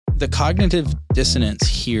the cognitive dissonance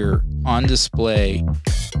here on display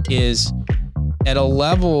is at a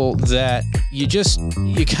level that you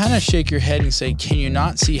kind of shake your head and say, can you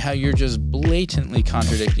not see how you're just blatantly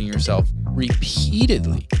contradicting yourself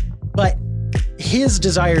repeatedly? But his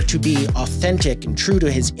desire to be authentic and true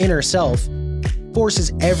to his inner self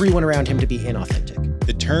forces everyone around him to be inauthentic.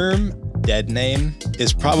 The term dead name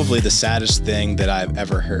is probably the saddest thing that I've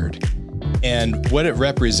ever heard. And what it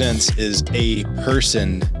represents is a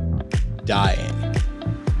person dying.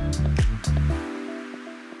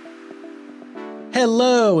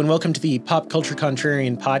 Hello, and welcome to the Pop Culture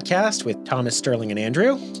Contrarian podcast with Thomas, Sterling, and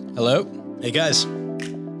Andrew. Hello. Hey guys.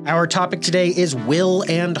 Our topic today is Will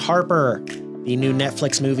and Harper, the new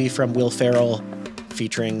Netflix movie from Will Ferrell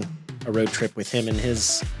featuring a road trip with him and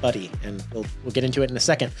his buddy. And we'll get into it in a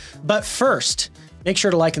second. But first, make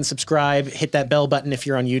sure to like and subscribe. Hit that bell button if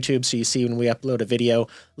you're on YouTube so you see when we upload a video.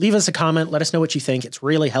 Leave us a comment. Let us know what you think. It's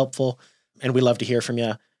really helpful, and we love to hear from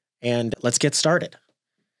you. And let's get started.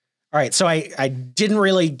 All right, so I didn't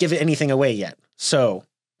really give anything away yet. So,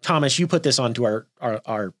 Thomas, you put this onto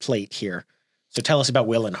our plate here. So tell us about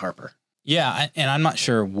Will and Harper. Yeah, and I'm not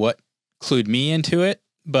sure what clued me into it,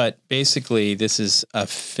 but basically this is a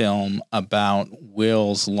film about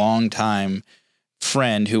Will's longtime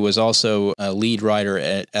friend who was also a lead writer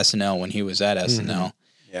at SNL when he was at SNL.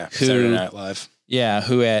 Yeah, Saturday Night Live. Yeah,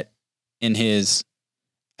 who in his,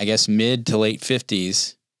 I guess, mid to late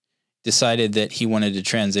 50s decided that he wanted to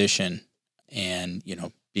transition and,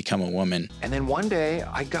 become a woman. And then one day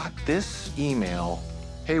I got this email.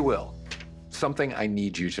 Hey, Will, something I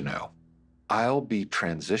need you to know. I'll be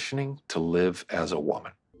transitioning to live as a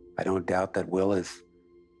woman. I don't doubt that Will is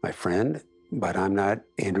my friend, but I'm not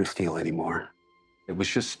Andrew Steele anymore. It was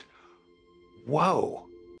just, whoa.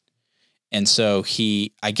 And so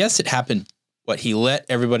I guess it happened, he let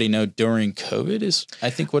everybody know during COVID is, I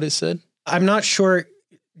think, what it said. I'm not sure.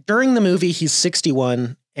 During the movie, he's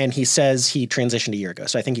 61, and he says he transitioned a year ago.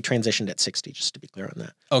 So I think he transitioned at 60, just to be clear on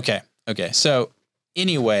that. Okay. So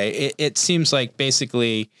anyway, it seems like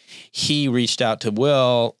basically he reached out to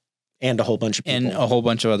Will and a whole bunch of people. And a whole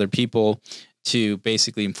bunch of other people to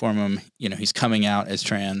basically inform him, he's coming out as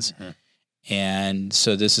trans. Mm-hmm. And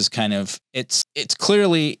so this is kind of, it's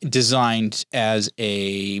clearly designed as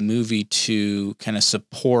a movie to kind of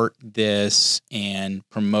support this and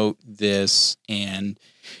promote this and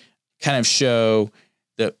kind of show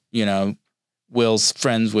that, Will's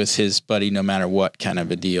friends with his buddy no matter what kind of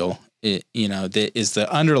a deal. That is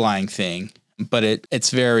the underlying thing, but it's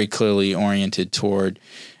very clearly oriented toward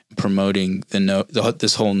promoting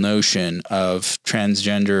this whole notion of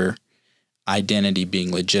transgender identity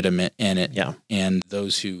being legitimate in it. Yeah. And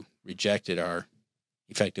those who reject it are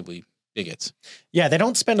effectively bigots. Yeah, they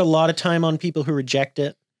don't spend a lot of time on people who reject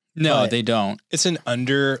it. No, they don't. It's an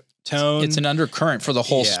undertone. It's an undercurrent for the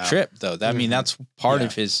whole trip, though. I mean, that's part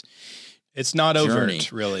of his It's not journey.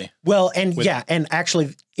 overt, really. Well, and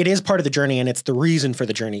actually it is part of the journey, and it's the reason for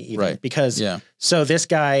the journey even. Right. Because so this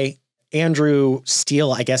guy, Andrew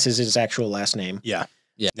Steele, I guess is his actual last name. Yeah.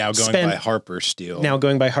 Now going by Harper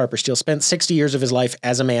Steele. Spent 60 years of his life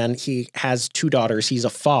as a man. He has 2 daughters. He's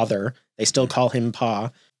a father. They still call him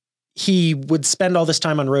Pa. He would spend all this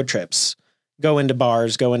time on road trips, go into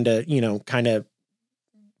bars, go into, kind of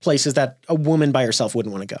places that a woman by herself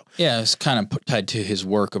wouldn't want to go. Yeah, it's kind of tied to his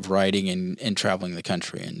work of writing and traveling the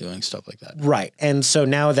country and doing stuff like that. Right. And so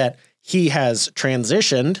now that he has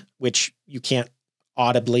transitioned, which you can't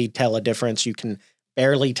audibly tell a difference, you can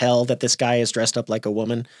barely tell that this guy is dressed up like a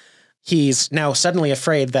woman. He's now suddenly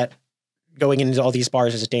afraid that going into all these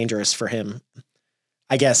bars is dangerous for him.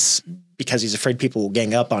 I guess because he's afraid people will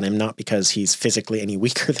gang up on him, not because he's physically any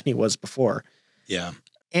weaker than he was before. Yeah.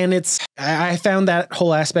 And I found that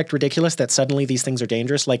whole aspect ridiculous that suddenly these things are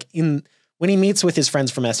dangerous. Like when he meets with his friends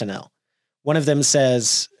from SNL, one of them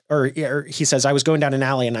says, or he says, I was going down an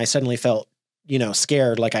alley and I suddenly felt,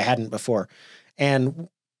 scared like I hadn't before. And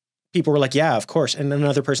people were like, yeah, of course. And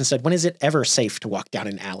another person said, when is it ever safe to walk down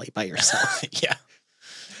an alley by yourself?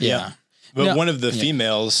 Yeah. But one of the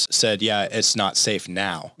females said, yeah, it's not safe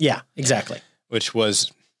now. Yeah, exactly. Which was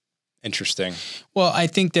interesting. Well, I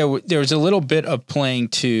think there was a little bit of playing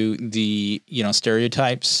to the,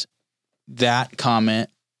 stereotypes. That comment,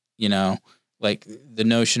 like the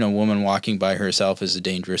notion of a woman walking by herself is a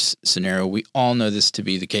dangerous scenario. We all know this to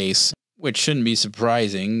be the case, which shouldn't be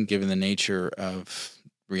surprising given the nature of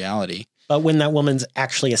reality. But when that woman's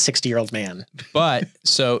actually a 60-year-old man. But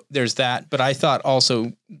so there's that. But I thought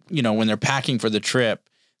also, when they're packing for the trip,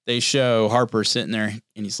 they show Harper sitting there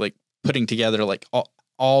and he's like putting together like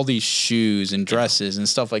all these shoes and dresses and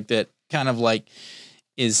stuff like that. Kind of like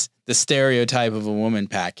is the stereotype of a woman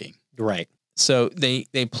packing. Right. So they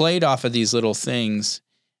played off of these little things,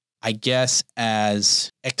 I guess,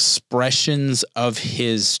 as expressions of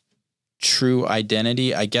his true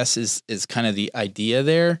identity, I guess is kind of the idea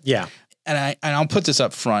there. Yeah. And I'll put this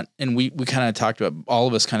up front, and we kind of talked about, all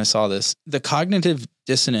of us kind of saw this. The cognitive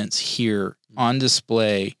dissonance here on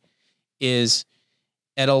display is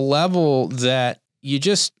at a level that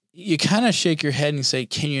you kind of shake your head and say,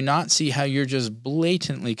 can you not see how you're just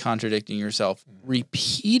blatantly contradicting yourself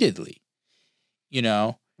repeatedly? You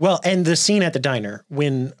know? Well, and the scene at the diner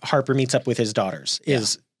when Harper meets up with his daughters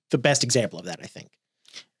is the best example of that, I think.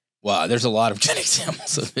 Wow, there's a lot of good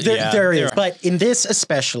examples of it. There is. But in this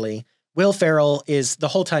especially, Will Ferrell is, the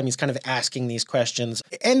whole time he's kind of asking these questions,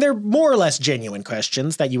 and they're more or less genuine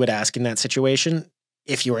questions that you would ask in that situation.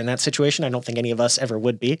 If you were in that situation, I don't think any of us ever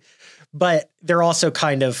would be. But they're also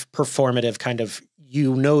kind of performative, kind of,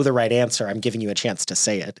 you know the right answer. I'm giving you a chance to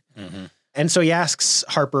say it. Mm-hmm. And so he asks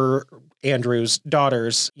Harper, Andrew's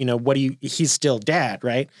daughters, you know, he's still dad,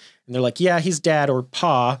 right? And they're like, yeah, he's dad or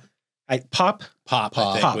pa. Pop,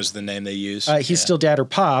 I think was the name they used. He's still dad or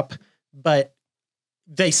pop, but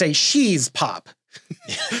they say she's pop.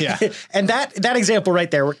 Yeah. And that example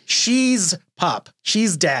right there, where she's pop,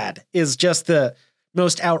 she's dad, is just the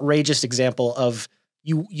most outrageous example of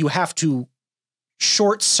you have to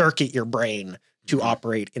short circuit your brain to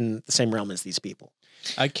operate in the same realm as these people.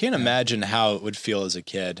 I can't imagine how it would feel as a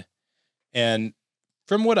kid. And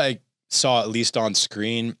from what I saw, at least on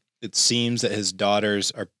screen, it seems that his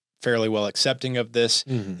daughters are fairly well accepting of this.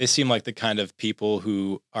 Mm-hmm. They seem like the kind of people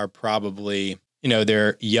who are probably, you know,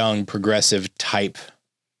 they're young, progressive type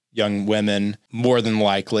young women, more than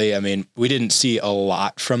likely. I mean, we didn't see a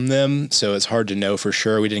lot from them, so it's hard to know for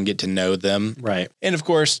sure. We didn't get to know them. Right. And of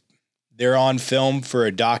course, they're on film for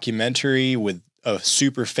a documentary with a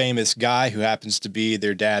super famous guy who happens to be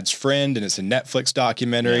their dad's friend, and it's a Netflix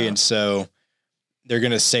documentary. Yeah. And so they're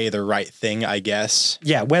going to say the right thing, I guess.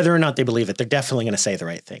 Yeah, whether or not they believe it, they're definitely going to say the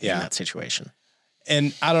right thing in that situation.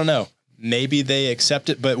 And I don't know, maybe they accept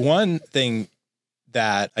it. But one thing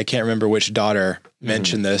that I can't remember which daughter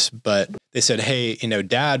mentioned this, but they said, hey, you know,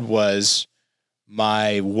 dad was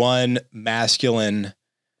my one masculine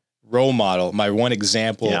role model, my one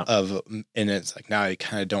example of, and it's like, now I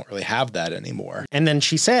kind of don't really have that anymore. And then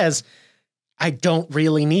she says, I don't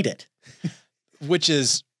really need it. Which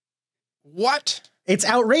is what? It's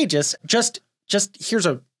outrageous. Just here's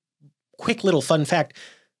a quick little fun fact.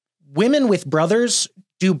 Women with brothers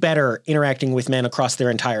do better interacting with men across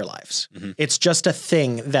their entire lives. Mm-hmm. It's just a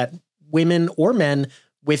thing that women or men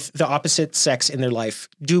with the opposite sex in their life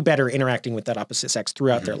do better interacting with that opposite sex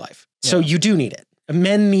throughout their life. So you do need it.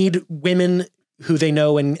 Men need women who they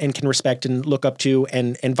know and can respect and look up to,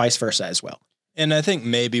 and vice versa as well. And I think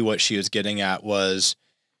maybe what she was getting at was,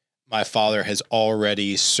 my father has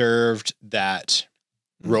already served that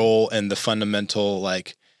role in the fundamental,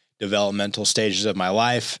 like, developmental stages of my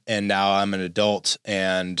life, and now I'm an adult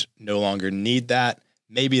and no longer need that.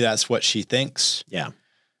 Maybe that's what she thinks. Yeah.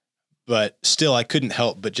 But still, I couldn't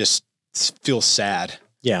help but just feel sad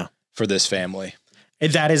for this family.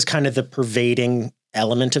 And that is kind of the pervading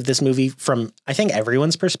element of this movie from, I think,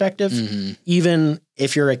 everyone's perspective. Mm-hmm. Even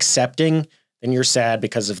if you're accepting, then you're sad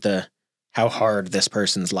because of how hard this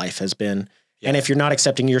person's life has been. Yeah. And if you're not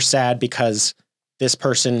accepting, you're sad because this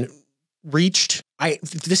person reached,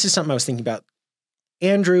 this is something I was thinking about.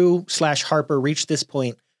 Andrew/Harper reached this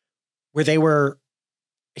point where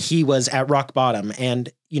he was at rock bottom. And,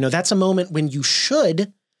 you know, that's a moment when you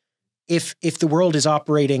should, if the world is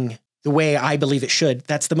operating the way I believe it should,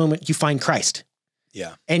 that's the moment you find Christ.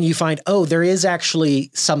 Yeah. And you find, oh, there is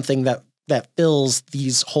actually something that fills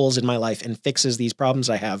these holes in my life and fixes these problems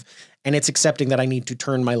I have. And it's accepting that I need to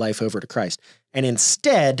turn my life over to Christ. And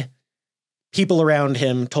instead, people around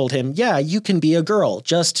him told him, yeah, you can be a girl.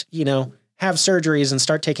 Just, you know, have surgeries and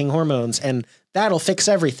start taking hormones and that'll fix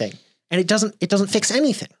everything. And it doesn't fix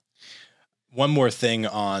anything. One more thing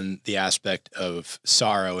on the aspect of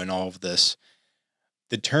sorrow in all of this.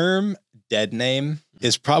 The term dead name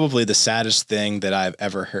is probably the saddest thing that I've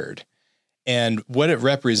ever heard. And what it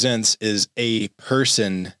represents is a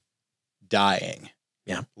person dying.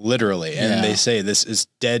 Yeah. Literally. And they say, this is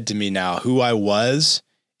dead to me now. Who I was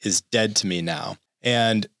is dead to me now.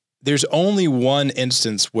 And there's only one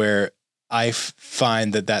instance where I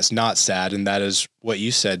find that that's not sad. And that is what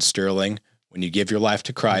you said, Sterling, when you give your life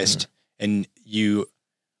to Christ and you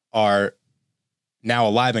are now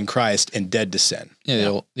alive in Christ and dead to sin.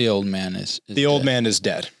 Yeah. The old man is the old man is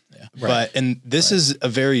dead. Yeah. Right. And this is a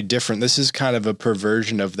very different, this is kind of a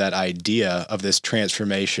perversion of that idea of this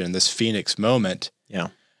transformation, this Phoenix moment. Yeah.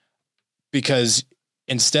 Because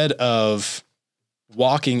instead of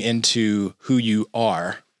walking into who you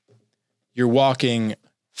are, you're walking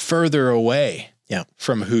further away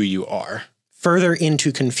from who you are. Further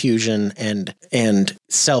into confusion and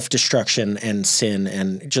self-destruction and sin,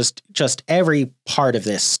 and just every part of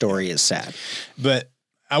this story is sad. But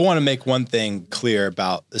I want to make one thing clear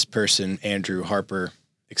about this person, Andrew Harper,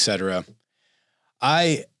 etc.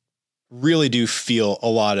 I really do feel a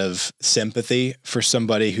lot of sympathy for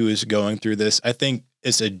somebody who is going through this. I think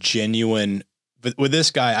it's a genuine, but with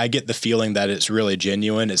this guy, I get the feeling that it's really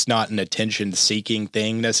genuine. It's not an attention-seeking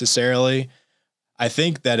thing necessarily. I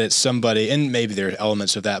think that it's somebody, and maybe there are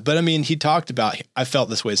elements of that, but I mean, he talked about, I felt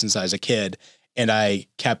this way since I was a kid, and I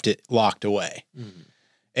kept it locked away. Mm-hmm.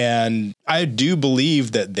 And I do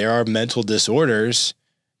believe that there are mental disorders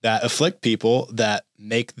that afflict people that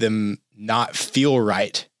make them not feel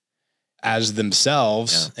right as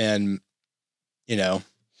themselves. Yeah. And, you know,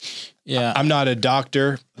 I'm not a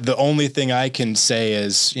doctor. The only thing I can say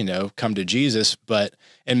is, you know, come to Jesus,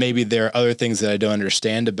 and maybe there are other things that I don't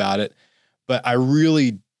understand about it. But I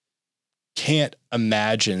really can't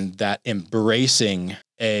imagine that embracing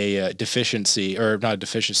a deficiency, or not a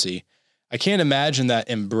deficiency. I can't imagine that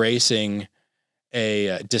embracing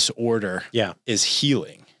a disorder is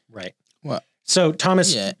healing. Right. Well, so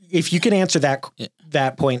Thomas, if you can answer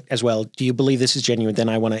that point as well, do you believe this is genuine? Then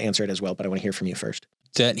I want to answer it as well, but I want to hear from you first.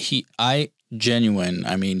 Genuine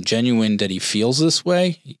that he feels this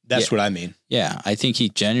way. That's what I mean. Yeah. I think he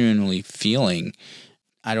genuinely feeling,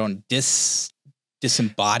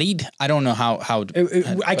 disembodied. I don't know how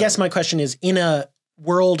I guess my question is, in a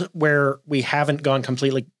world where we haven't gone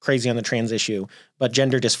completely crazy on the trans issue, but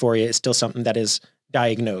gender dysphoria is still something that is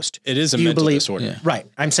diagnosed. It is a mental disorder. Yeah. Right.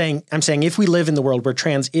 I'm saying if we live in the world where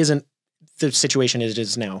trans isn't the situation it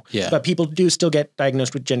is now, but people do still get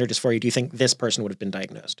diagnosed with gender dysphoria, do you think this person would have been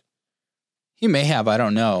diagnosed? He may have, I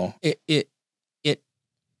don't know.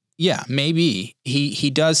 Yeah, maybe. He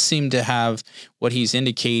does seem to have what he's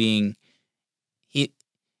indicating.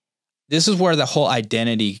 This is where the whole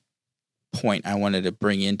identity point I wanted to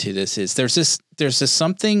bring into this is. There's this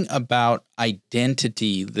something about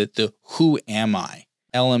identity, that the who am I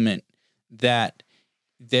element, that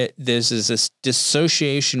there's this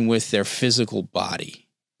dissociation with their physical body.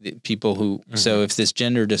 People who, so if this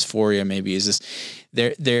gender dysphoria maybe is this,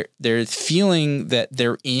 they're feeling that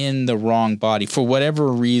they're in the wrong body for whatever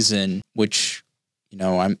reason, which, you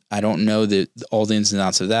know, I don't know all the ins and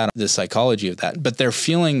outs of that, the psychology of that, but they're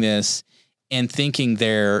feeling this and thinking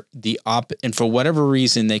they're the and for whatever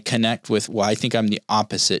reason they connect with, well, I think I'm the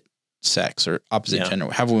opposite sex or opposite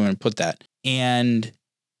gender, however we want to put that. And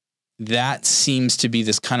that seems to be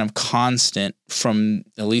this kind of constant, from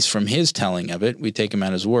at least from his telling of it, we take him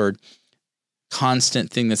at his word, constant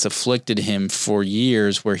thing that's afflicted him for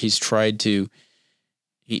years, where he's tried to,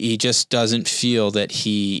 he just doesn't feel that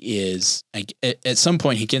he is, like, at some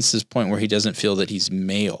point he gets to this point where he doesn't feel that he's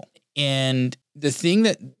male. And the thing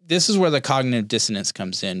this is where the cognitive dissonance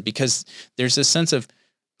comes in, because there's a sense of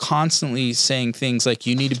constantly saying things like,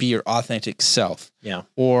 you need to be your authentic self. Yeah.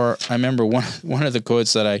 Or I remember one of the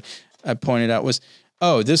quotes that I pointed out was,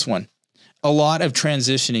 this one, a lot of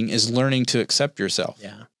transitioning is learning to accept yourself.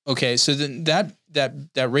 Yeah. Okay. So then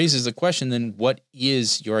that raises the question, then what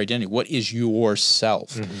is your identity? What is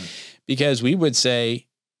yourself? Mm-hmm. Because we would say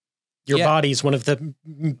your body's one of the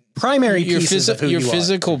primary pieces of who you are.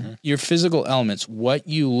 Your physical elements, what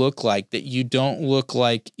you look like, that you don't look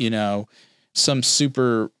like, you know, some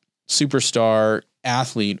superstar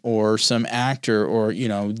athlete or some actor, or, you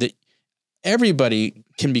know, that everybody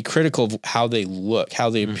can be critical of how they look, how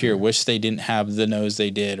they appear, wish they didn't have the nose they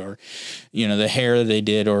did, or, you know, the hair they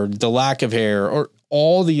did, or the lack of hair, or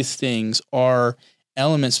all these things are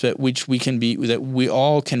elements that we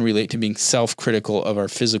all can relate to being self-critical of our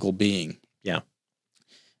physical being. Yeah.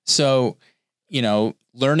 So, you know,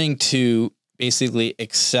 learning to basically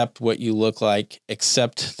accept what you look like,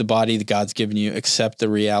 accept the body that God's given you, accept the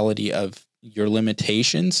reality of your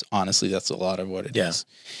limitations. Honestly, that's a lot of what it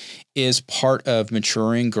is part of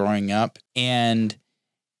maturing, growing up. And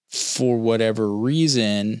for whatever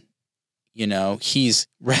reason, you know, he's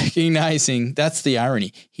recognizing, that's the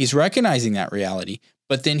irony. He's recognizing that reality,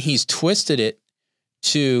 but then he's twisted it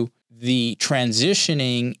to the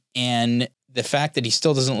transitioning and the fact that he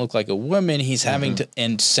still doesn't look like a woman. He's having to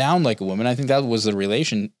and sound like a woman. I think that was the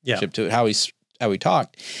relationship to it, how he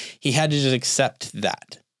talked. He had to just accept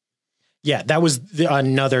that. Yeah, that was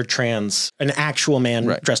another an actual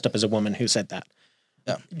man dressed up as a woman who said that.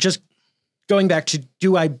 Yeah. Just going back to,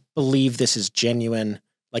 do I believe this is genuine,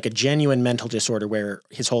 like a genuine mental disorder where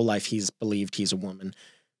his whole life he's believed he's a woman?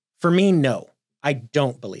 For me, no, I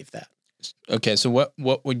don't believe that. Okay. So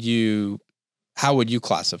how would you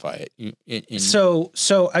classify it? So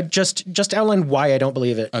I just outline why I don't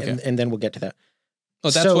believe it. Okay. And then we'll get to that.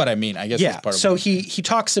 Well, that's what I mean. I guess yeah. That's part of so he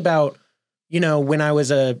talks about, when I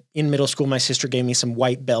was in middle school, my sister gave me some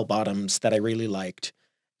white bell bottoms that I really liked.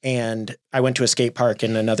 And I went to a skate park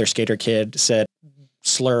and another skater kid said,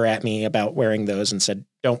 slur at me about wearing those and said,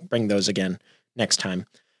 don't bring those again next time.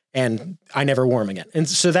 And I never wore them again. And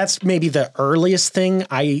so that's maybe the earliest thing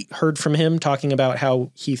I heard from him talking about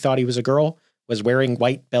how he thought he was a girl, was wearing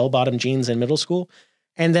white bell-bottom jeans in middle school.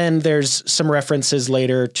 And then there's some references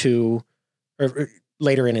later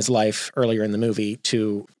in his life, earlier in the movie,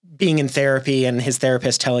 to being in therapy and his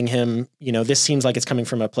therapist telling him, this seems like it's coming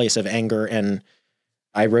from a place of anger. And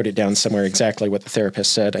I wrote it down somewhere exactly what the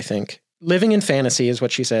therapist said, I think. Living in fantasy is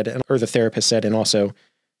what she said, or the therapist said, and also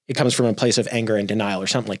it comes from a place of anger and denial or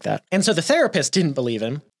something like that. And so the therapist didn't believe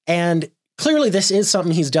him. And clearly this is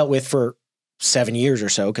something he's dealt with for 7 years or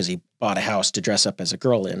so, because he bought a house to dress up as a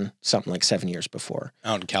girl in something like 7 years before.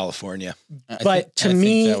 Out in California. But to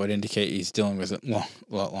me, that would indicate he's dealing with it a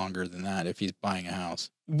lot longer than that if he's buying a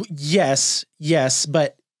house. Yes.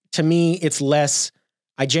 But to me, it's less,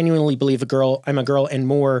 I genuinely believe I'm a girl, and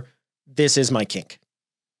more, this is my kink.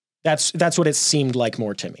 That's what it seemed like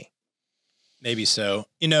more to me. Maybe so.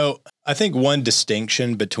 I think one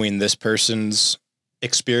distinction between this person's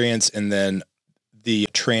experience and then the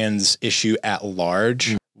trans issue at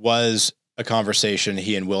large was a conversation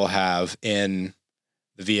he and Will have in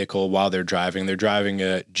the vehicle while they're driving. They're driving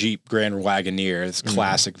a Jeep Grand Wagoneer, this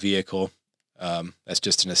classic vehicle. That's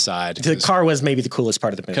just an aside. The car was maybe the coolest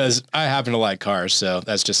part of the movie. Because I happen to like cars, so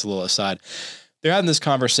that's just a little aside. They're having this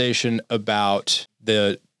conversation about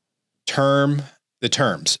the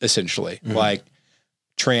terms, essentially, like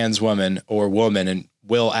trans woman or woman, and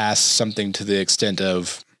Will asks something to the extent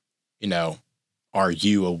of, are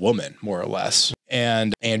you a woman, more or less?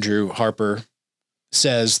 And Andrew Harper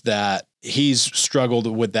says that he's struggled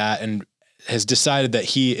with that and has decided that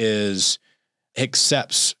he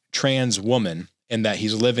accepts trans woman and that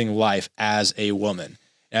he's living life as a woman.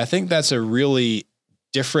 And I think that's a really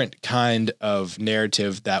different kind of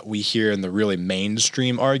narrative that we hear in the really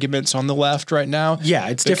mainstream arguments on the left right now. Yeah,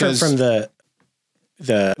 it's different from the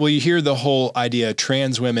well, you hear the whole idea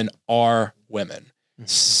trans women are women,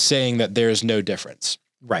 saying that there's no difference.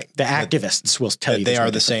 Right. The activists will tell you they are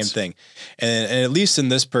the same thing. And at least in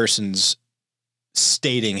this person's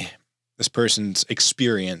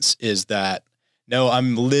experience is that, no,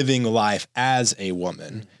 I'm living life as a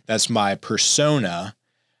woman. That's my persona,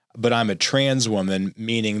 but I'm a trans woman,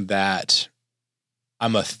 meaning that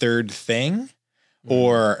I'm a third thing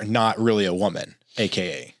or not really a woman,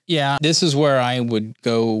 AKA. Yeah, this is where I would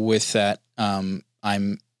go with that.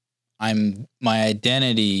 My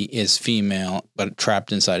identity is female, but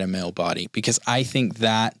trapped inside a male body, because I think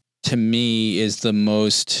that to me is the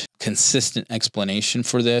most consistent explanation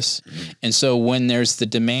for this. And so when there's the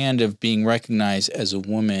demand of being recognized as a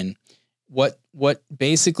woman, what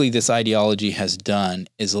basically this ideology has done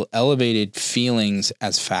is elevated feelings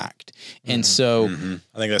as fact. And so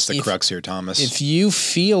I think that's the crux here, Thomas. If you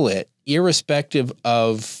feel it, irrespective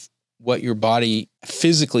of what your body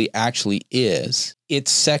physically actually is, it's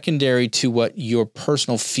secondary to what your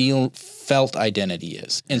personal felt identity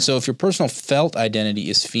is. And so if your personal felt identity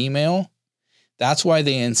is female, that's why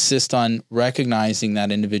they insist on recognizing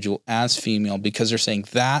that individual as female, because they're saying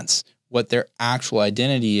that's what their actual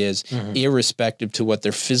identity is, irrespective to what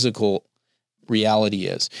their physical reality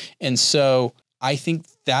is. And so I think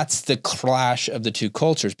that's the clash of the two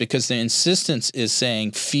cultures, because the insistence is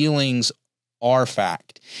saying feelings are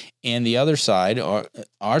fact. And the other side,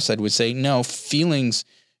 our side, would say, no, feelings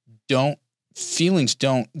don't,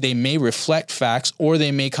 they may reflect facts or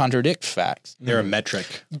they may contradict facts. They're a metric.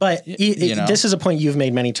 But this is a point you've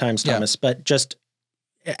made many times, Thomas, but just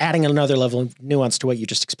adding another level of nuance to what you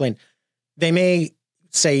just explained. They may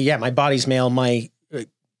say, yeah, my body's male, my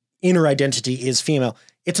inner identity is female.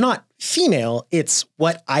 It's not female, it's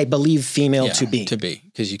what I believe female to be.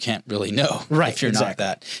 Because you can't really know if you're exactly. not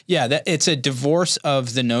that. Yeah, it's a divorce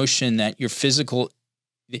of the notion that your physical,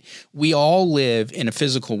 we all live in a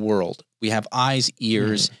physical world. We have eyes,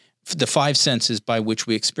 ears, the five senses by which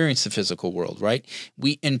we experience the physical world, right?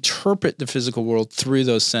 We interpret the physical world through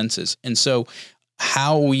those senses. And so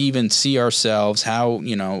how we even see ourselves, how,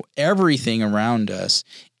 everything around us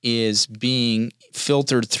is being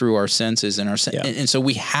filtered through our senses and and so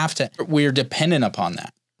we're dependent upon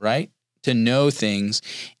that, right? To know things.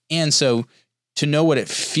 And so to know what it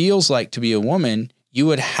feels like to be a woman, you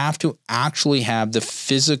would have to actually have the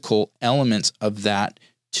physical elements of that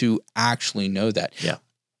to actually know that. Yeah.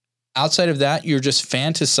 outside of that, you're just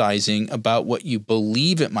fantasizing about what you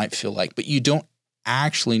believe it might feel like, but you don't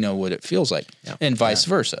actually know what it feels like, and vice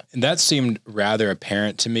versa. And that seemed rather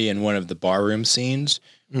apparent to me in one of the barroom scenes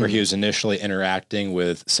where he was initially interacting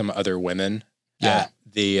with some other women. Well,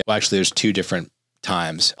 actually, there's two different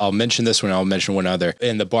times. I'll mention this one. I'll mention one other.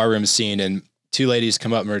 In the barroom scene, and two ladies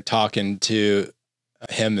come up and are talking to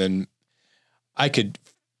him, and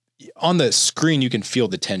on the screen, you can feel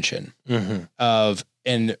the tension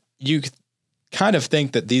and you kind of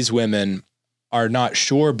think that these women are not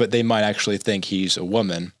sure, but they might actually think he's a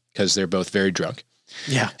woman because they're both very drunk.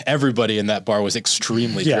 Yeah. Everybody in that bar was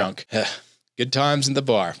extremely drunk. Good times in the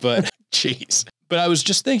bar, but jeez. But I was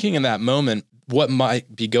just thinking in that moment, what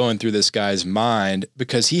might be going through this guy's mind,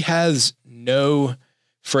 because he has no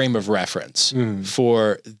frame of reference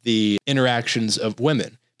for the interactions of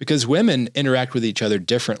women, because women interact with each other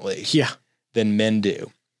differently than men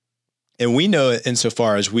do. And we know it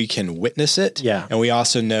insofar as we can witness it. Yeah. And we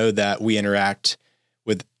also know that we interact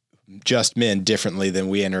with just men differently than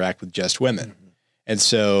we interact with just women. And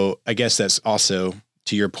so I guess that's also,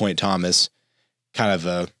 to your point, Thomas, kind of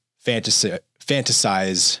a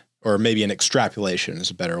fantasize, or maybe an extrapolation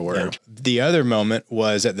is a better word. The other moment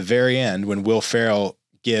was at the very end when Will Ferrell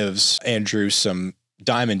gives Andrew some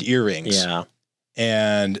diamond earrings. Yeah.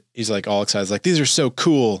 And he's like all excited, like, these are so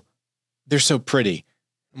cool. They're so pretty.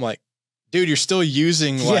 I'm like, dude, you're still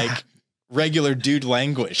using like regular dude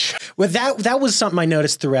language. Well, that was something I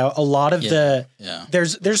noticed throughout a lot of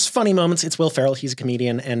there's funny moments. It's Will Ferrell. He's a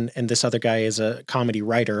comedian, and this other guy is a comedy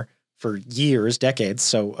writer for years, decades.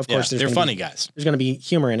 So of course they're funny guys. There's going to be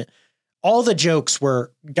humor in it. All the jokes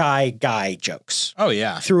were guy jokes. Oh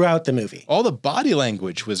yeah. Throughout the movie. All the body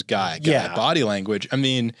language was guy body language. I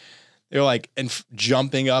mean, they're like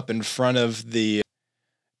jumping up in front of the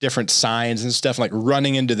different signs and stuff, like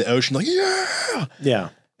running into the ocean, like, yeah.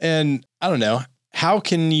 And I don't know, how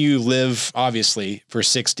can you live obviously for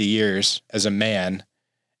 60 years as a man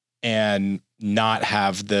and not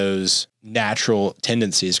have those natural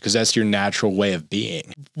tendencies? Because that's your natural way of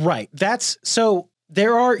being. Right.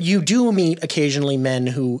 You do meet occasionally men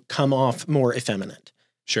who come off more effeminate.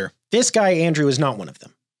 Sure. This guy, Andrew, is not one of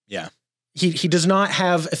them. Yeah. He does not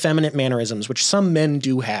have effeminate mannerisms, which some men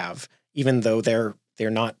do have, even though they're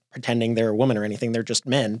not pretending they're a woman or anything. They're just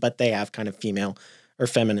men, but they have kind of female or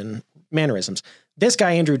feminine mannerisms. This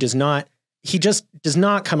guy, Andrew, he just does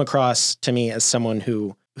not come across to me as someone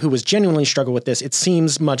who was genuinely struggled with this. It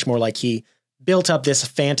seems much more like he built up this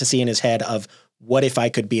fantasy in his head of, what if I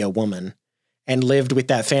could be a woman, and lived with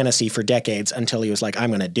that fantasy for decades until he was like, I'm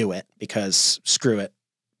going to do it because screw it.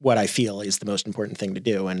 What I feel is the most important thing to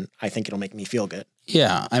do. And I think it'll make me feel good.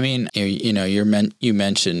 Yeah. I mean, you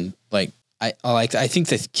mentioned I think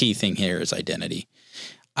the key thing here is identity.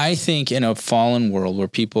 I think in a fallen world where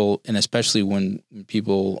people, and especially when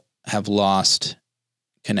people have lost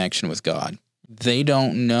connection with God, they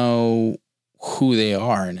don't know who they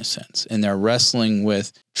are in a sense, and they're wrestling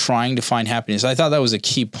with trying to find happiness. I thought that was a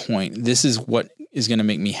key point. This is what is going to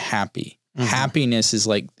make me happy. Happiness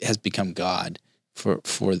has become God for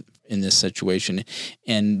in this situation,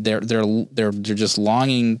 and they're just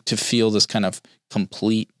longing to feel this kind of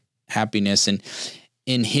complete happiness. And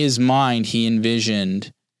in his mind, he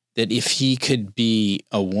envisioned that if he could be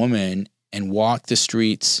a woman and walk the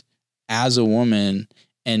streets as a woman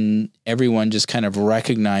and everyone just kind of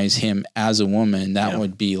recognize him as a woman, that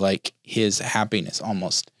would be like his happiness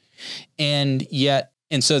almost. And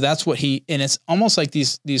so that's what and it's almost like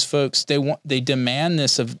these folks, they demand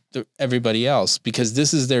this of everybody else because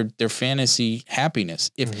this is their fantasy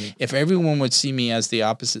happiness. If everyone would see me as the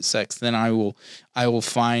opposite sex, then I will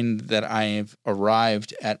find that I have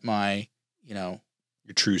arrived at my, your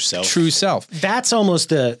true self. True self. That's almost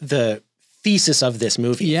the thesis of this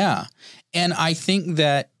movie. Yeah. And I think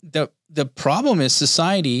that the problem is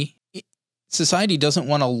society doesn't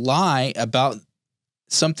want to lie about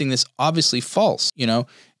something that's obviously false.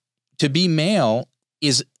 To be male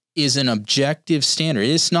is an objective standard.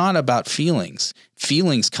 It's not about feelings.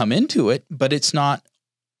 Feelings come into it, but it's not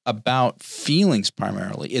about feelings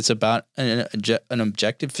primarily. It's about an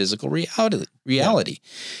objective physical reality,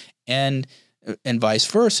 and vice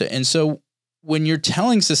versa. And so when you're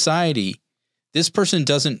telling society, this person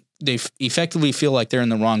they effectively feel like they're in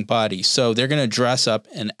the wrong body. So they're going to dress up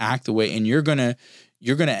and act the way, and you're going to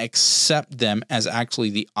accept them as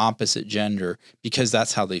actually the opposite gender because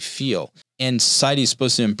that's how they feel. And society is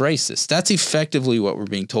supposed to embrace this. That's effectively what we're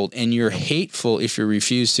being told. And you're hateful if you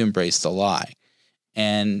refuse to embrace the lie.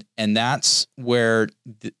 And that's where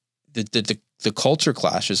the culture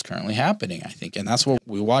clash is currently happening, I think. And that's what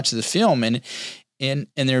we watch the film, and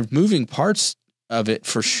there are moving parts of it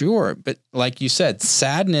for sure. But like you said,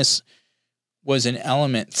 sadness was an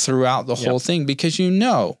element throughout the whole thing, because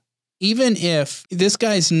even if this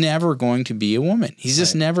guy's never going to be a woman, he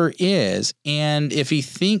just never is. And if he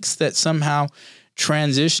thinks that somehow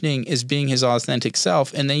transitioning is being his authentic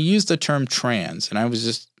self, and they use the term trans, and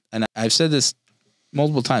I've said this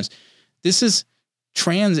multiple times,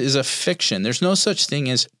 trans is a fiction. There's no such thing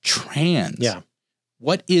as trans. Yeah.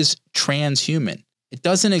 What is transhuman? It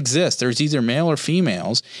doesn't exist. There's either male or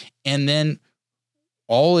females. And then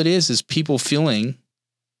all it is people feeling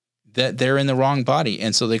that they're in the wrong body.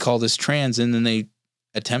 And so they call this trans, and then they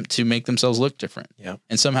attempt to make themselves look different. Yeah.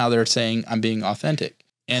 And somehow they're saying, I'm being authentic.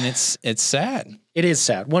 And it's sad. It is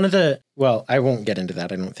sad. I won't get into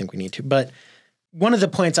that. I don't think we need to. But one of the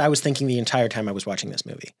points I was thinking the entire time I was watching this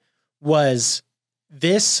movie was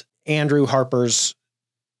this Andrew Harper's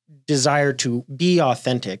desire to be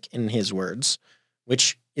authentic, in his words,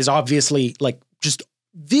 which is obviously just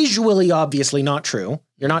visually obviously not true.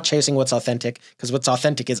 You're not chasing what's authentic, because what's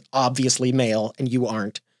authentic is obviously male and you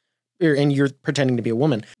aren't, and you're pretending to be a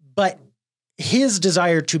woman. But his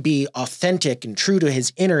desire to be authentic and true to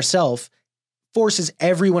his inner self forces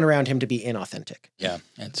everyone around him to be inauthentic. Yeah,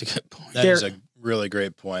 that's a good point. That is a really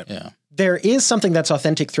great point. Yeah. There is something that's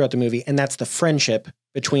authentic throughout the movie, and that's the friendship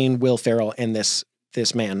between Will Ferrell and this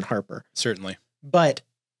man, Harper. Certainly. But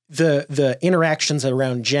the interactions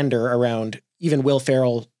around gender, around even Will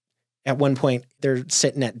Ferrell, at one point they're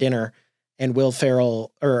sitting at dinner and Will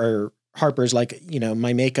Ferrell or Harper's like,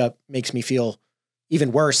 my makeup makes me feel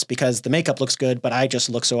even worse because the makeup looks good, but I just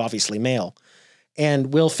look so obviously male.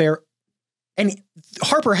 And and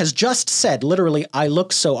Harper has just said, literally, I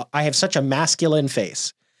have such a masculine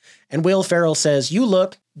face. And Will Ferrell says, you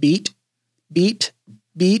look beautiful.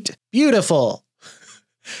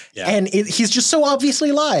 Yeah. And he's just so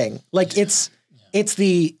obviously lying. It's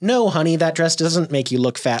the, no, honey, that dress doesn't make you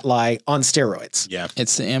look fat lie on steroids. Yeah.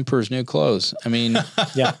 It's the emperor's new clothes. I mean,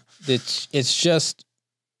 yeah, it's just,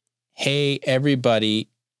 hey, everybody,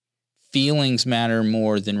 feelings matter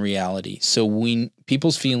more than reality. So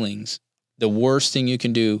people's feelings, the worst thing you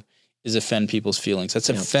can do is offend people's feelings. That's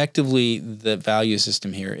effectively the value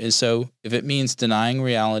system here. Is so if it means denying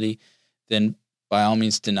reality, then by all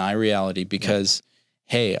means deny reality, because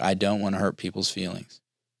hey, I don't want to hurt people's feelings.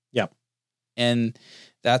 Yeah. And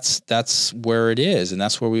that's where it is, and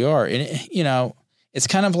that's where we are. And it's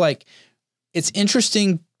kind of like, it's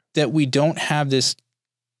interesting that we don't have this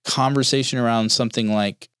conversation around something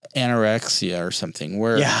like anorexia or something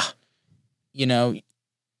where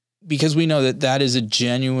because we know that is a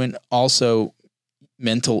genuine also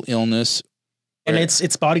mental illness. And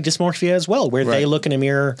it's body dysmorphia as well, where they look in a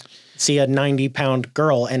mirror, see a 90-pound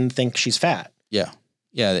girl and think she's fat. Yeah.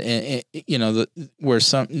 Yeah. And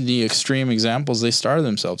the extreme examples, they starve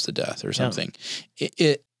themselves to death or something.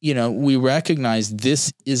 Yeah. We recognize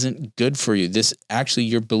this isn't good for you. This actually,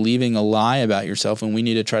 you're believing a lie about yourself, and we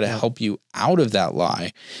need to try to help you out of that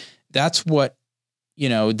lie. That's what,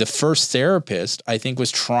 the first therapist, I think,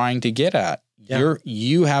 was trying to get at. Yeah.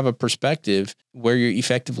 You have a perspective where you're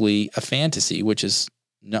effectively a fantasy, which is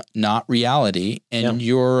not reality. And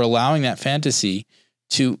you're allowing that fantasy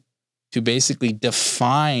to basically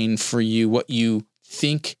define for you what you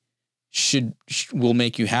think will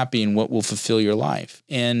make you happy and what will fulfill your life.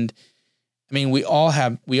 And I mean, we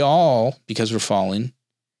all, because we're fallen,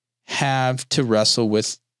 have to wrestle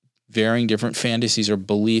with varying different fantasies or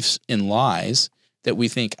beliefs in lies that we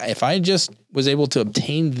think, if I just was able to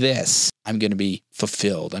obtain this, I'm going to be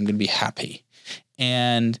fulfilled. I'm going to be happy.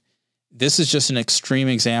 And this is just an extreme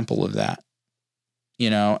example of that,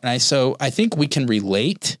 and so I think we can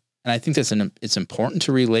relate. And I think it's important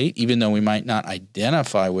to relate, even though we might not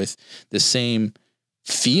identify with the same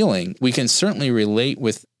feeling. We can certainly relate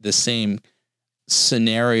with the same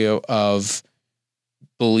scenario of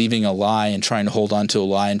believing a lie and trying to hold on to a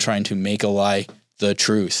lie and trying to make a lie the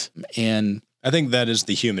truth. And I think that is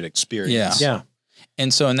the human experience. Yeah. Yeah.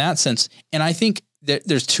 And so in that sense, and I think that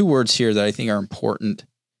there's two words here that I think are important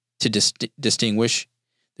to distinguish.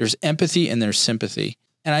 There's empathy and there's sympathy.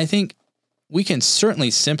 And I think we can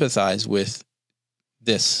certainly sympathize with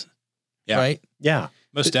this, right? Yeah,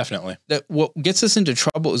 most definitely. That what gets us into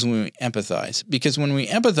trouble is when we empathize, because when we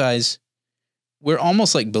empathize, we're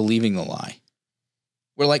almost like believing the lie.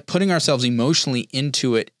 We're like putting ourselves emotionally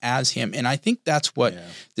into it as him. And I think that's what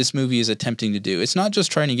this movie is attempting to do. It's not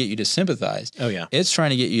just trying to get you to sympathize. Oh, yeah. It's trying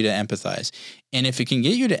to get you to empathize. And if it can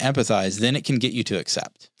get you to empathize, then it can get you to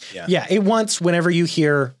accept. Yeah. Yeah. It wants, whenever you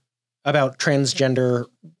hear about transgender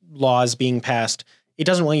laws being passed, it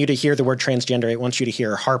doesn't want you to hear the word transgender. It wants you to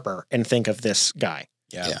hear Harper and think of this guy.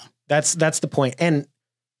 Yeah. That's the point. And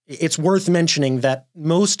it's worth mentioning that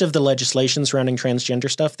most of the legislation surrounding transgender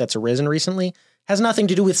stuff that's arisen recently has nothing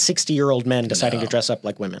to do with 60-year-old men deciding to dress up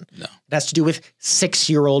like women. No. It has to do with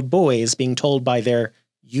 6-year-old boys being told by their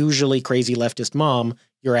usually crazy leftist mom,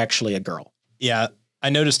 you're actually a girl. Yeah. I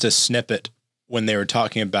noticed a snippet when they were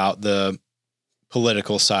talking about the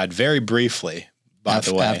political side very briefly, by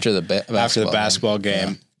the way. After the basketball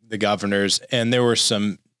game, the governors, and there were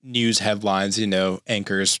some news headlines,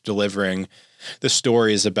 anchors delivering the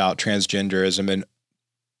stories about transgenderism. And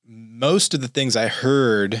most of the things I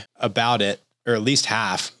heard about it, or at least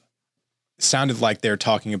half, sounded like they're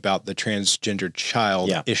talking about the transgender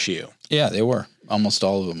child issue. Yeah, they were. Almost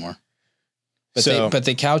all of them were. But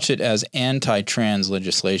they couch it as anti-trans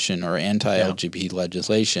legislation or anti-LGBT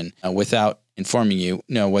legislation without informing you.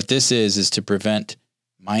 No, what this is to prevent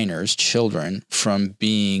minors, children, from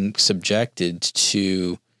being subjected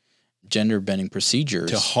to gender-bending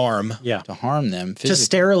procedures. To harm them physically. To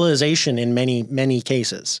sterilization in many, many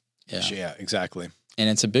cases. Yeah, exactly. And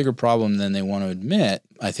it's a bigger problem than they want to admit.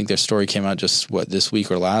 I think their story came out just, this week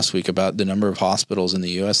or last week about the number of hospitals in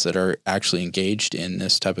the U.S. that are actually engaged in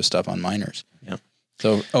this type of stuff on minors. Yeah.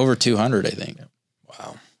 So over 200, I think. Yeah.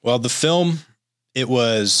 Wow. Well, the film, it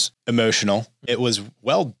was emotional. It was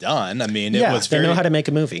well done. I mean, it was they know how to make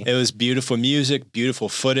a movie. It was beautiful music, beautiful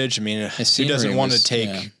footage. I mean, who doesn't want to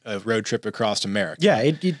take a road trip across America? Yeah,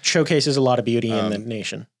 it showcases a lot of beauty in the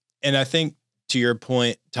nation. And I think, to your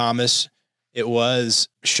point, Thomas, it was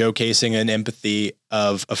showcasing an empathy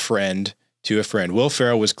of a friend to a friend. Will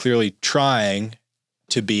Ferrell was clearly trying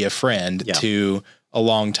to be a friend to a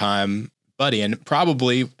longtime buddy, and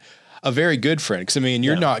probably a very good friend. Because, I mean,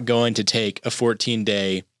 you're not going to take a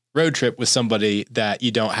 14-day road trip with somebody that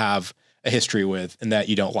you don't have a history with and that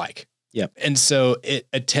you don't like. Yep. And so it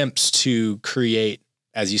attempts to create,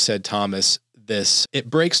 as you said, Thomas, it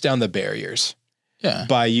breaks down the barriers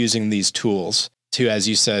by using these tools to, as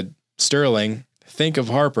you said, Sterling, think of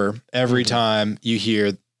Harper every time you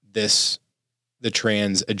hear the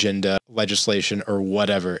trans agenda legislation or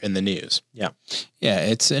whatever in the news. Yeah. Yeah.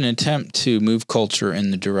 It's an attempt to move culture in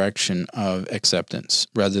the direction of acceptance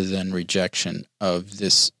rather than rejection of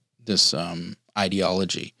this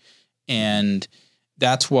ideology. And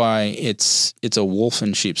that's why it's a wolf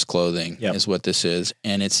in sheep's clothing is what this is.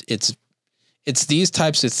 And it's these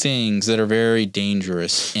types of things that are very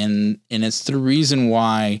dangerous, and it's the reason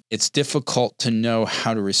why it's difficult to know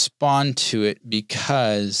how to respond to it,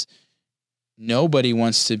 because nobody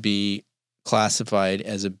wants to be classified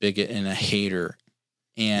as a bigot and a hater.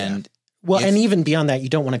 And and even beyond that, you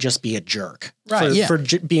don't want to just be a jerk for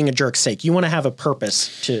being a jerk's sake. You want to have a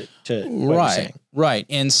purpose to what you're saying. Right.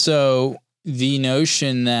 And so the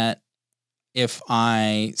notion that if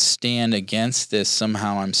I stand against this,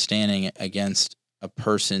 somehow I'm standing against a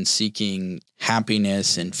person seeking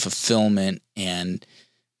happiness and fulfillment and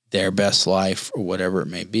their best life or whatever it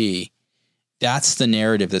may be, that's the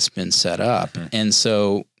narrative that's been set up. Mm-hmm. And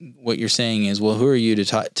so what you're saying is, well, who are you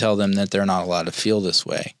to tell them that they're not allowed to feel this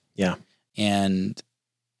way? Yeah. And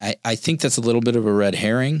I think that's a little bit of a red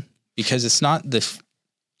herring, because it's not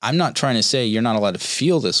I'm not trying to say you're not allowed to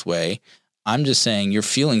feel this way. I'm just saying your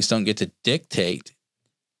feelings don't get to dictate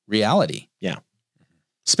reality. Yeah.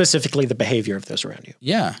 Specifically the behavior of those around you.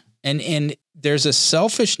 Yeah. And there's a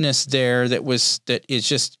selfishness there that is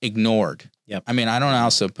just ignored. Yep. I mean, I don't know how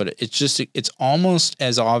else to put it. It's almost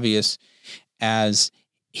as obvious as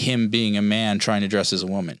him being a man trying to dress as a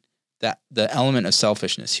woman. That the element of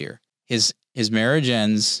selfishness here. His marriage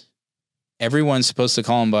ends. Everyone's supposed to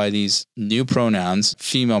call him by these new pronouns,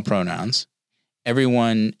 female pronouns.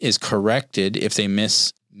 Everyone is corrected if they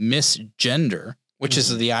misgender, which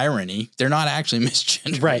is the irony. They're not actually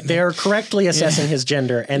misgender. Right. They are correctly assessing his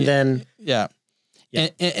gender. And then. Yeah.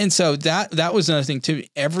 And so that was another thing too.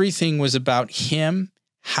 Everything was about him,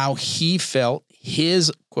 how he felt,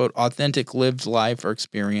 his quote, authentic lived life or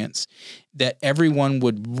experience, that everyone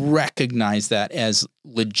would recognize that as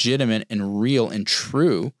legitimate and real and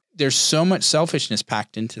true. There's so much selfishness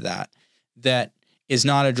packed into that is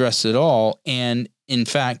not addressed at all. And in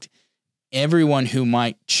fact, everyone who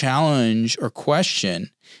might challenge or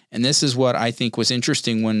question, and this is what I think was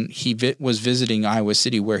interesting when he was visiting Iowa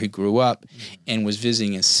City, where he grew up, and was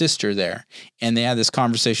visiting his sister there. And they had this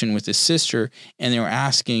conversation with his sister, and they were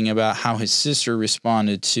asking about how his sister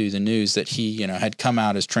responded to the news that he, had come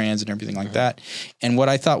out as trans and everything like that. And what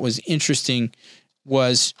I thought was interesting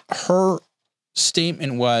was her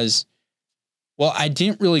statement was, well, I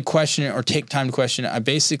didn't really question it or take time to question it. I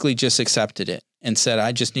basically just accepted it and said,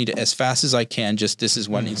 I just need it as fast as I can. Just this is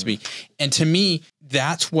what needs to be. And to me,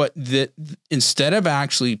 that's what instead of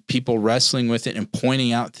actually people wrestling with it and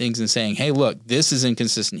pointing out things and saying, hey, look, this is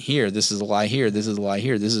inconsistent here. This is a lie here. This is a lie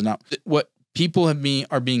here. This is not what people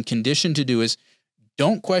are being conditioned to do is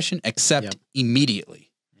don't question, accept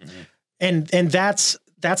immediately. And that's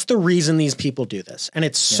the reason these people do this. And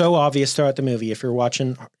it's so obvious throughout the movie. If you're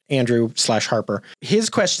watching Andrew/Harper, his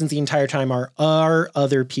questions the entire time are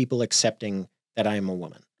other people accepting that I'm a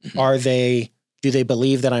woman? Do they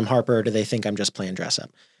believe that I'm Harper, or do they think I'm just playing dress up?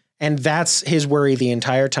 And that's his worry the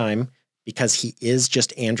entire time, because he is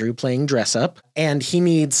just Andrew playing dress up, and he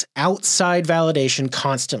needs outside validation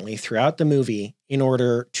constantly throughout the movie in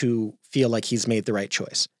order to feel like he's made the right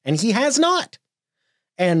choice. And he has not.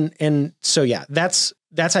 And so, yeah, that's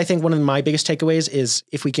I think one of my biggest takeaways is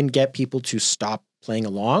if we can get people to stop playing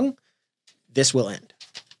along, this will end.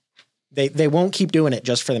 They won't keep doing it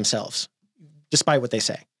just for themselves, despite what they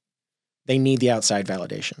say. They need the outside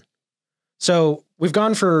validation. So we've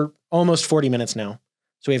gone for almost 40 minutes now.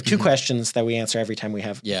 So we have two questions that we answer every time we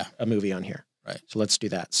have a movie on here. Right. So let's do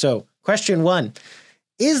that. So question 1,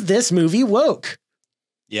 is this movie woke?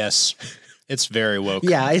 Yes. It's very woke.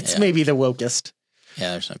 Yeah, it's maybe the wokest.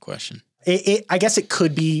 Yeah, there's no question. I guess it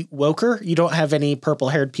could be woker. You don't have any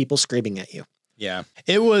purple-haired people screaming at you. Yeah.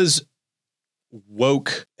 It was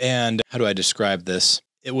woke, and how do I describe this?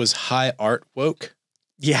 It was high art woke.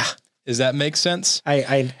 Yeah. Does that make sense?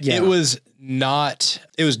 Yeah. It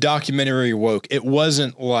was documentary woke. It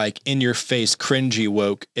wasn't like in your face cringy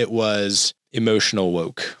woke. It was emotional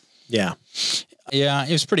woke. Yeah. Yeah,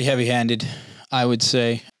 it was pretty heavy handed, I would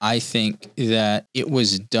say. I think that it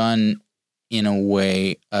was done in a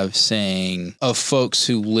way of saying of folks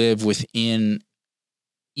who live within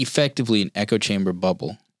effectively an echo chamber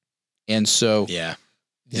bubble. And so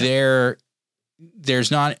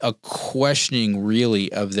there's not a questioning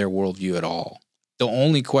really of their worldview at all. The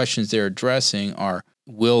only questions they're addressing are,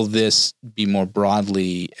 will this be more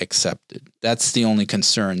broadly accepted? That's the only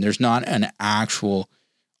concern. There's not an actual,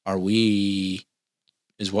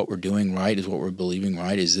 is what we're doing right? Is what we're believing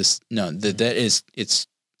right? Is this, no,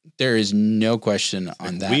 there is no question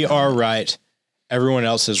on that. We are right. Everyone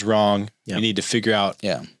else is wrong. Yeah. We need to figure out,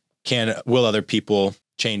 will other people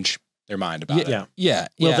change their mind about it? Yeah.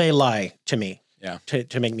 Will they lie to me? Yeah.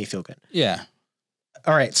 To make me feel good. Yeah.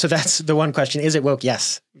 All right. So that's the one question. Is it woke?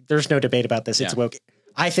 Yes. There's no debate about this. It's woke.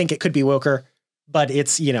 I think it could be woker, but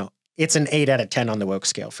it's an 8 out of 10 on the woke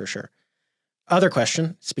scale for sure. Other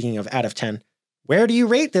question, speaking of out of 10, where do you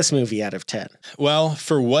rate this movie out of 10? Well,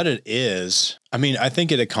 for what it is, I mean, I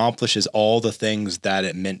think it accomplishes all the things that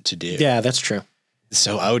it meant to do. Yeah, that's true.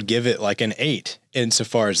 So I would give it like an 8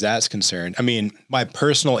 insofar as that's concerned. I mean, my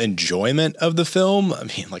personal enjoyment of the film,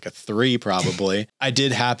 like a 3 probably. I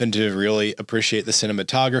did happen to really appreciate the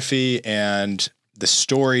cinematography and the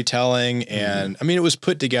storytelling. And I mean, it was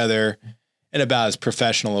put together in about as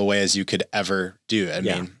professional a way as you could ever do. I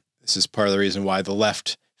mean, this is part of the reason why the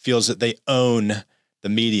left feels that they own the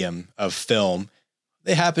medium of film.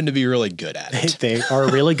 They happen to be really good at it. They are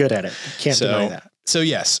really good at it. Can't deny that. So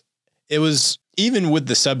yes, it was, even with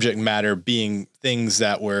the subject matter being things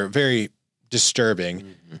that were very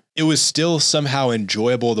disturbing, it was still somehow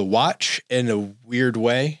enjoyable to watch in a weird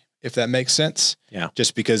way, if that makes sense. Yeah.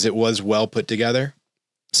 Just because it was well put together.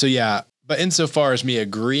 So yeah, but insofar as me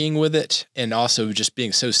agreeing with it and also just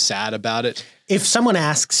being so sad about it. If someone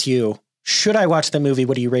asks you, should I watch the movie?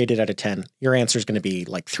 What do you rate it out of 10? Your answer is going to be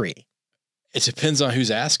like 3. It depends on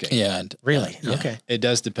who's asking. Yeah. Really? Yeah. Okay. It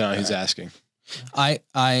does depend on who's asking.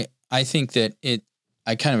 I think that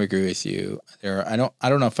I kind of agree with you there. I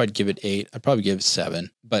don't know if I'd give it 8. I'd probably give it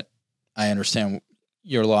 7, but I understand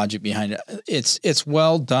your logic behind it. It's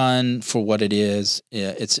well done for what it is.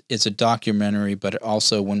 It's a documentary, but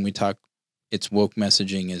also when we talk, its woke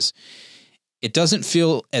messaging it doesn't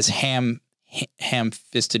feel as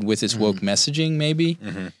ham-fisted with its woke messaging maybe,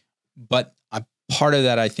 but part of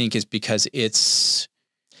that I think is because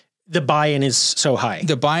the buy-in is so high.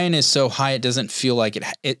 The buy-in is so high, it doesn't feel like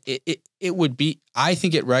it would be. I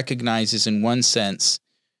think it recognizes in one sense,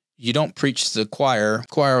 you don't preach to the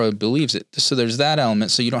choir believes it. So there's that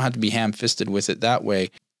element. So you don't have to be ham-fisted with it that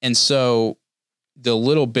way. And so the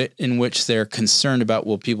little bit in which they're concerned about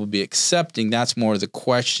will people be accepting, that's more the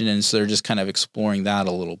question. And so they're just kind of exploring that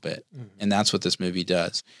a little bit. And that's what this movie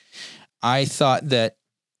does. I thought that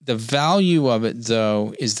the value of it,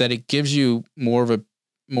 though, is that it gives you more of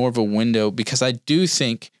a window, because I do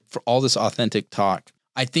think for all this authentic talk,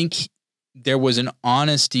 I think there was an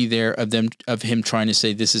honesty there of him trying to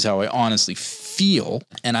say, this is how I honestly feel.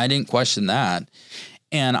 And I didn't question that.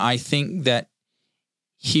 And I think that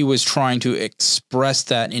he was trying to express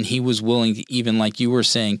that, and he was willing to, even like you were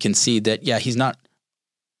saying, concede that, yeah, he's not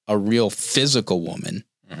a real physical woman.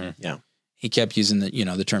 Yeah. He kept using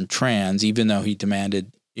the term trans, even though he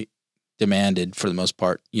demanded for the most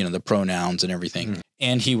part, the pronouns and everything.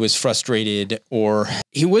 And he was frustrated, or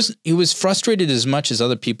he was frustrated as much as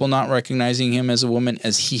other people not recognizing him as a woman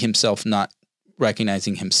as he himself not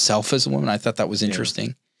recognizing himself as a woman. I thought that was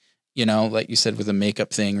interesting. Like you said, with a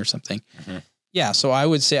makeup thing or something. Yeah. So I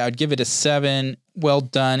would say I'd give it a 7. Well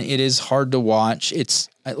done. It is hard to watch. It's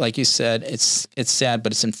like you said, it's sad,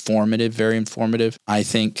 but it's informative, very informative. I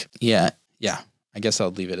think, yeah. I guess I'll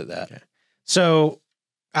leave it at that. Okay. So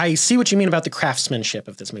I see what you mean about the craftsmanship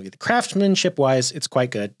of this movie. The craftsmanship wise, it's quite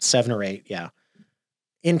good. 7 or 8. Yeah.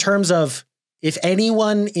 In terms of if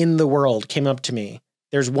anyone in the world came up to me,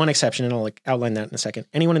 there's one exception, and I'll outline that in a second.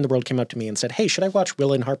 Anyone in the world came up to me and said, hey, should I watch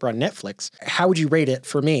Will and Harper on Netflix? How would you rate it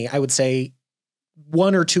for me? I would say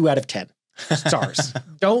 1 or 2 out of 10 stars.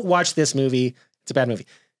 Don't watch this movie. It's a bad movie.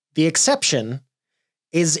 The exception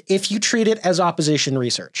is if you treat it as opposition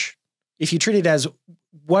research. If you treat it as,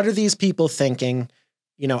 what are these people thinking?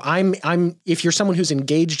 If you're someone who's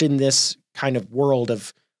engaged in this kind of world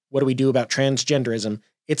of what do we do about transgenderism,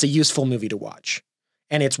 it's a useful movie to watch,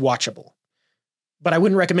 and it's watchable. But I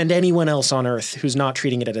wouldn't recommend anyone else on earth who's not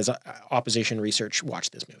treating it as opposition research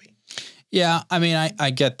watch this movie. Yeah, I mean,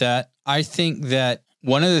 I get that. I think that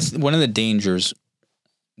one of the dangers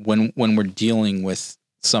when we're dealing with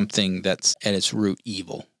something that's at its root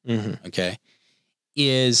evil, okay,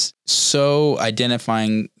 is so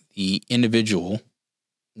identifying the individual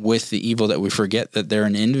with the evil that we forget that they're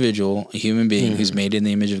an individual, a human being who's made in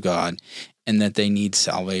the image of God, and that they need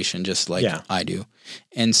salvation just like I do.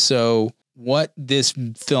 And so what this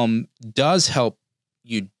film does help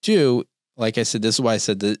you do, like I said, this is why I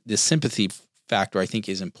said the sympathy factor I think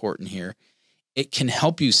is important here. It can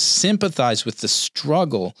help you sympathize with the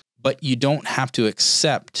struggle, but you don't have to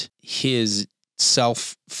accept his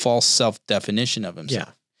false self-definition of himself.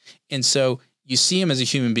 Yeah. And so you see him as a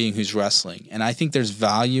human being who's wrestling. And I think there's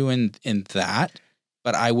value in that,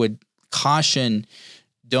 but I would caution,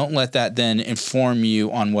 don't let that then inform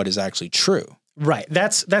you on what is actually true. Right.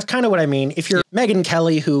 That's kind of what I mean. If you're Megyn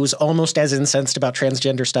Kelly, who's almost as incensed about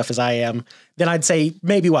transgender stuff as I am, then I'd say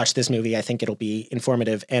maybe watch this movie. I think it'll be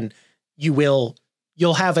informative, and you'll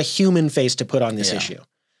have a human face to put on this issue,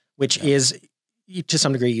 which is to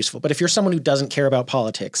some degree useful. But if you're someone who doesn't care about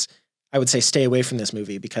politics, I would say stay away from this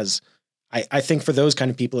movie, because I think for those kind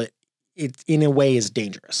of people, it in a way is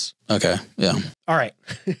dangerous. Okay. Yeah. All right.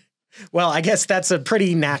 Well, I guess that's a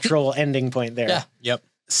pretty natural ending point there. Yeah. Yep.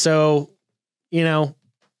 So,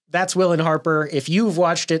 that's Will and Harper. If you've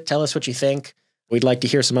watched it, tell us what you think. We'd like to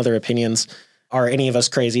hear some other opinions. Are any of us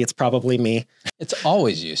crazy? It's probably me. It's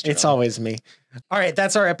always you, Steele. It's always me. All right.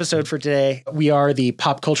 That's our episode for today. We are the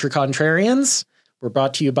Pop Culture Contrarians. We're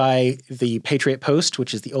brought to you by the Patriot Post,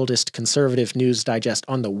 which is the oldest conservative news digest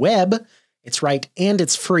on the web. It's right and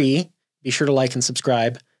it's free. Be sure to like and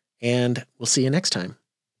subscribe, and we'll see you next time.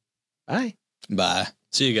 Bye. Bye.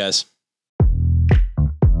 See you guys.